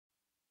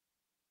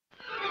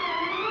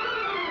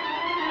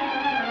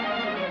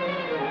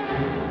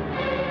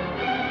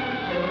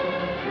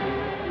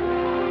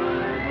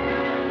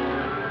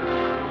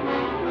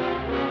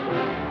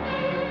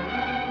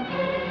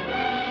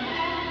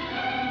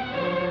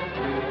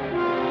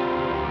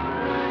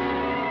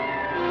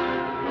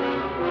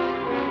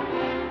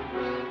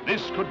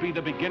This could be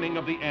the beginning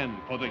of the end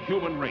for the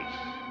human race.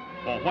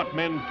 For what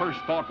men first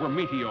thought were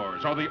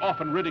meteors or the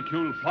often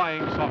ridiculed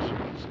flying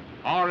saucers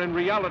are in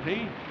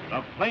reality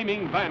the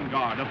flaming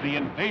vanguard of the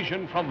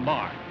invasion from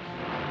Mars.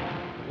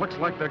 Looks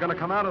like they're going to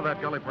come out of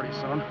that gully pretty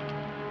soon.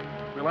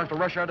 We'll have to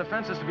rush our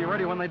defenses to be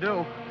ready when they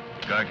do.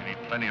 The guard can need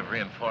plenty of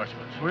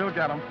reinforcements. We'll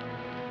get them.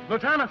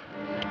 Lieutenant,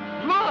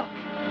 look!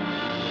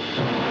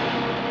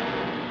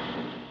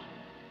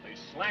 They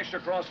slash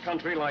across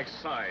country like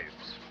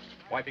scythes,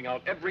 wiping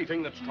out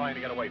everything that's trying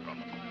to get away from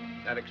them.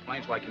 That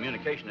explains why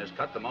communication is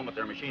cut the moment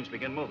their machines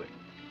begin moving.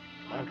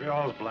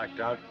 Montreal's blacked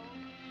out.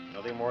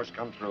 Nothing more's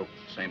come through.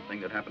 Same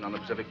thing that happened on the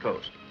Pacific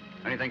coast.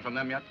 Anything from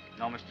them yet?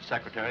 No, Mr.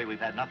 Secretary, we've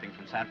had nothing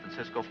from San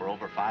Francisco for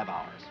over 5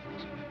 hours.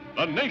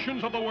 The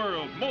nations of the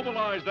world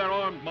mobilize their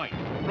armed might,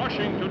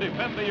 rushing to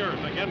defend the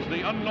Earth against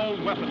the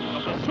unknown weapons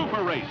of the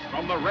super race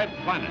from the Red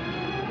Planet.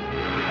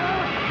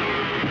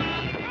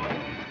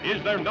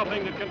 Is there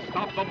nothing that can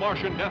stop the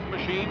Martian death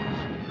machines?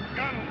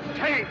 Guns,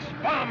 tanks,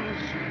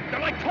 bombs, they're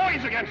like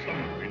toys against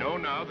them. We know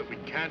now that we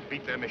can't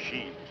beat their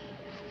machines.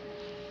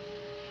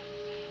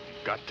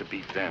 We've got to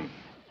beat them.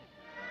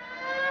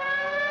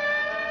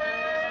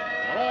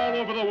 All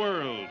over the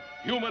world,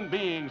 human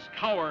beings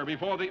cower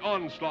before the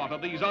onslaught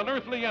of these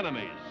unearthly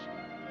enemies,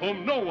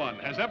 whom no one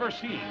has ever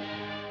seen.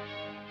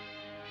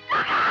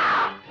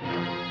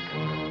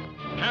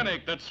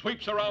 Panic that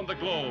sweeps around the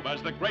globe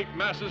as the great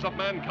masses of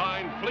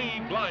mankind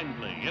flee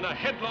blindly in a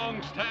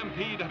headlong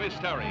stampede of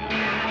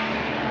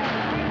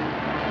hysteria.